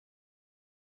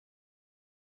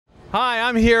Hi,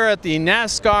 I'm here at the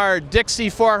NASCAR Dixie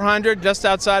 400 just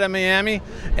outside of Miami,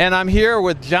 and I'm here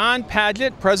with John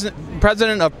Padgett,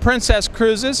 president of Princess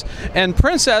Cruises, and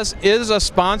Princess is a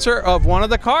sponsor of one of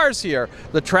the cars here,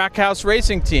 the Trackhouse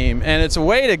Racing Team, and it's a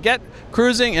way to get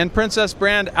cruising and Princess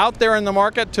brand out there in the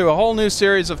market to a whole new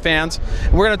series of fans.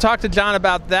 And we're going to talk to John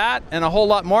about that and a whole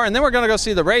lot more, and then we're going to go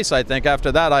see the race, I think, after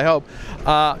that, I hope.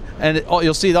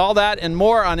 You'll see all that and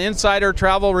more on Insider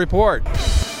Travel Report.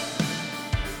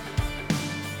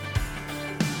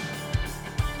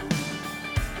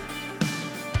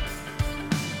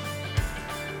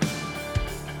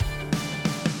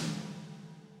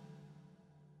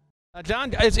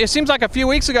 John, it seems like a few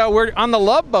weeks ago we're on the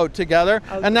Love Boat together,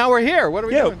 and now we're here. What are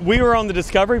we doing? We were on the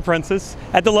Discovery Princess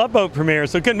at the Love Boat premiere,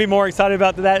 so couldn't be more excited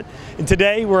about that. And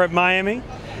today we're at Miami,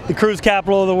 the cruise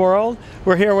capital of the world.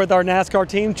 We're here with our NASCAR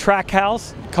team,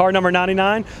 Trackhouse, car number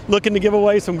 99, looking to give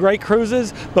away some great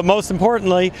cruises, but most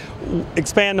importantly,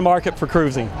 expand the market for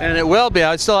cruising. And it will be.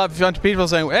 I still have a bunch of people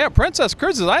saying, hey, Princess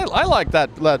Cruises, I like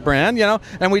that brand, you know.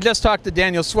 And we just talked to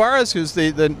Daniel Suarez, who's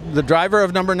the driver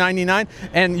of number 99,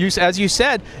 and as you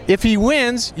said, if he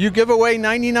wins, you give away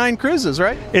 99 cruises,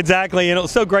 right? Exactly, and it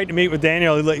was so great to meet with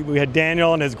Daniel. We had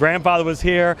Daniel, and his grandfather was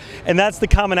here, and that's the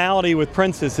commonality with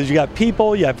Princess, is you got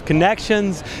people, you have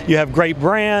connections, you have great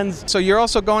brands. So you're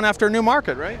also going after a new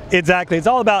market, right? Exactly. It's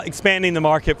all about expanding the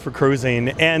market for cruising,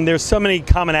 and there's so many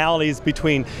commonalities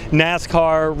between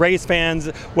NASCAR race fans,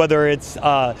 whether it's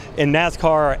in NASCAR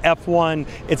or F1.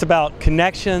 It's about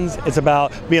connections, it's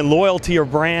about being loyal to your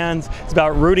brands, it's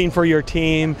about rooting for your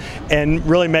team, and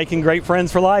really making great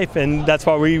friends for life, and that's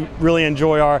why we really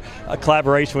enjoy our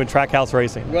collaboration with Trackhouse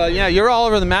Racing. Well, yeah, you're all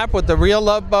over the map with the Real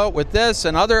Love Boat, with this,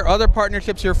 and other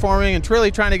partnerships you're forming, and really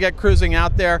trying to get cruising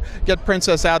out there, get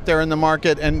Princess out there in the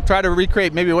market, and try to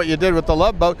recreate maybe what you did with the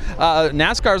Love Boat.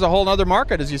 NASCAR is a whole other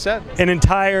market, as you said. An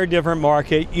entire different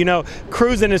market. You know,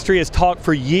 cruise industry has talked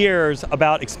for years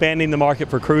about expanding the market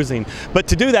for cruising. But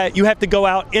to do that, you have to go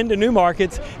out into new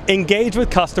markets, engage with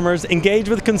customers, engage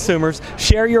with consumers,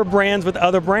 share your brands with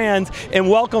other brands, and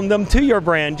welcome them to your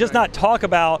brand. Just not talk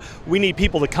about, we need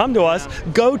people to come to us,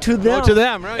 go to them. Go to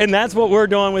them, right. And that's what we're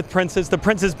doing with Princess. The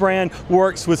Princess brand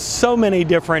works with so many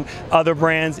different other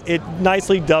brands. It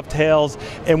nicely dovetails,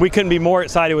 and we couldn't be more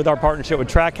excited with our partnership with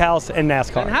Trackhouse and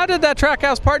NASCAR. And how did that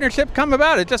Trackhouse partnership come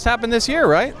about? It just happened this year,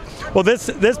 right? Well,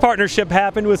 this partnership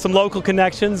happened with some local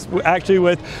connections, actually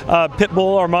with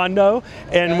Pitbull Armando,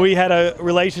 and we had a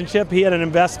relationship. He had an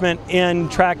investment in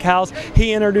Trackhouse.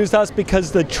 He introduced us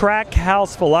because the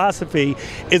Trackhouse philosophy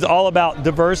is all about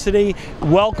diversity,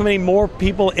 welcoming more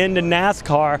people into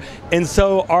NASCAR, and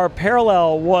so our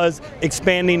parallel was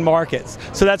expanding markets.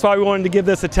 So that's why we wanted to give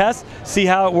this a test, see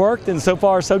how it worked, and so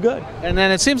far so good. And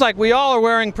then it seems like we all are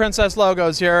wearing Princess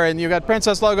logos here, and you got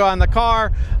Princess logo on the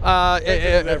car.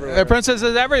 Princess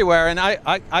is everywhere, and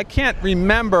I can't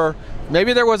remember.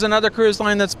 Maybe there was another cruise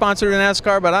line that sponsored a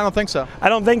NASCAR, but I don't think so. I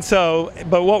don't think so,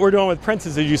 but what we're doing with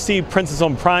Princess is you see Princess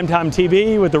on primetime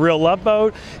TV with the Real Love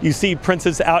Boat. You see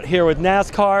Princess out here with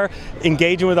NASCAR,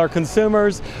 engaging with our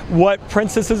consumers. What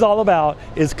Princess is all about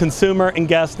is consumer and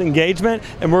guest engagement,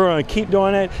 and we're going to keep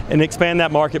doing it and expand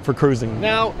that market for cruising.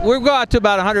 Now, we've got to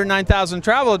about 109,000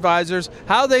 travel advisors.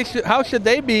 How should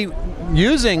they be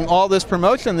using all this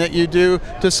promotion that you do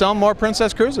to sell more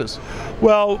Princess cruises?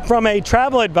 Well, from a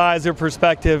travel advisor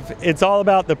perspective, it's all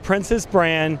about the Princess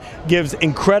brand gives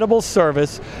incredible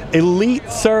service, elite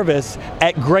service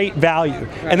at great value.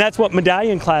 Right. And that's what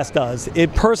Medallion Class does.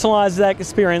 It personalizes that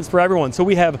experience for everyone. So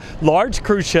we have large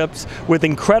cruise ships with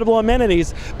incredible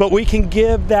amenities, but we can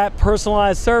give that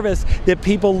personalized service that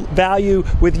people value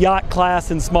with yacht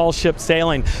class and small ship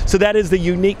sailing. So that is the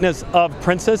uniqueness of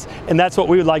Princess, and that's what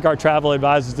we would like our travel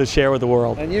advisors to share with the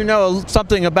world. And you know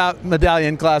something about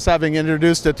Medallion Class, having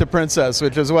introduced it to Princess,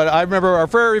 which is what I remember our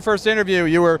very first interview,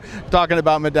 you were talking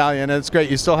about Medallion, and it's great.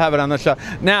 You still have it on the show.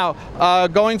 Now,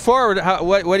 going forward,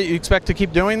 what do you expect to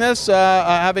keep doing this,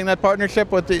 having that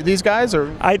partnership with these guys?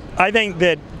 Or I think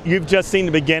that you've just seen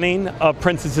the beginning of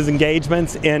Princess's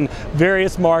engagements in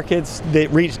various markets that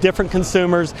reach different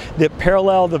consumers, that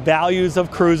parallel the values of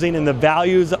cruising and the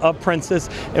values of Princess,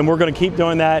 and we're going to keep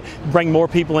doing that, bring more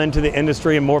people into the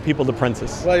industry and more people to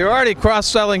Princess. Well, you're already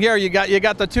cross-selling here. You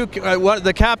got the two,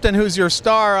 the captain who's your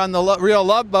star on the Real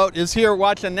Love Boat is here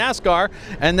watching NASCAR,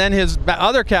 and then his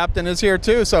other captain is here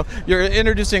too, so you're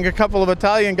introducing a couple of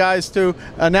Italian guys to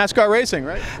NASCAR racing,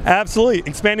 right? Absolutely,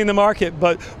 expanding the market,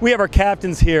 but we have our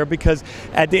captains here here because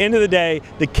at the end of the day,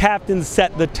 the captains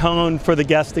set the tone for the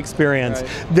guest experience.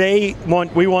 Right.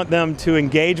 We want them to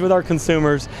engage with our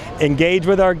consumers, engage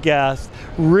with our guests,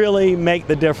 really make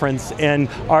the difference. And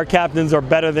our captains are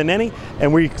better than any,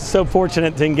 and we're so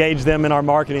fortunate to engage them in our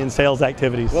marketing and sales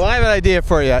activities. Well, I have an idea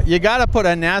for you. You got to put a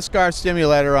NASCAR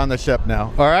simulator on the ship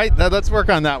now. All right, let's work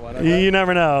on that one. Okay? You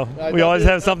never know. We always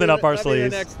have something up our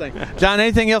sleeves. Next thing. John,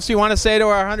 anything else you want to say to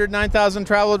our 109,000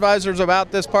 travel advisors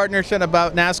about this partnership,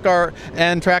 about NASCAR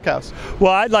and Trackhouse?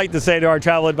 Well, I'd like to say to our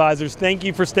travel advisors, thank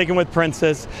you for sticking with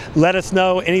Princess. Let us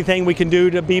know anything we can do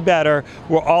to be better.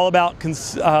 We're all about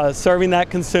serving that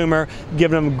consumer,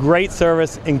 giving them great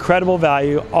service, incredible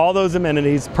value, all those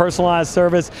amenities, personalized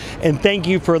service, and thank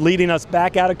you for leading us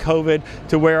back out of COVID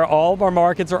to where all of our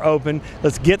markets are open.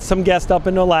 Let's get some guests up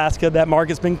into Alaska. That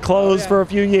market's been closed for a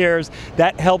few years.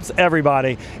 That helps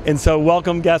everybody, and so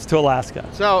welcome guests to Alaska.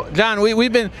 So, John,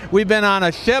 we've been on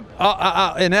a ship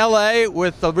in LA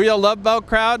with the Real Love Boat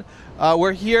crowd.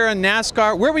 We're here in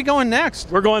NASCAR. Where are we going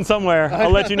next? We're going somewhere. I'll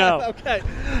let you know. Okay.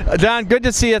 John, good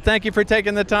to see you. Thank you for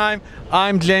taking the time.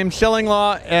 I'm James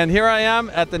Schillinglaw, and here I am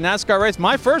at the NASCAR race.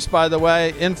 My first, by the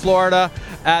way, in Florida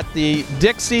at the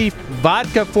Dixie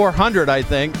Vodka 400, I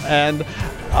think. And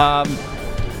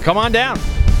come on down.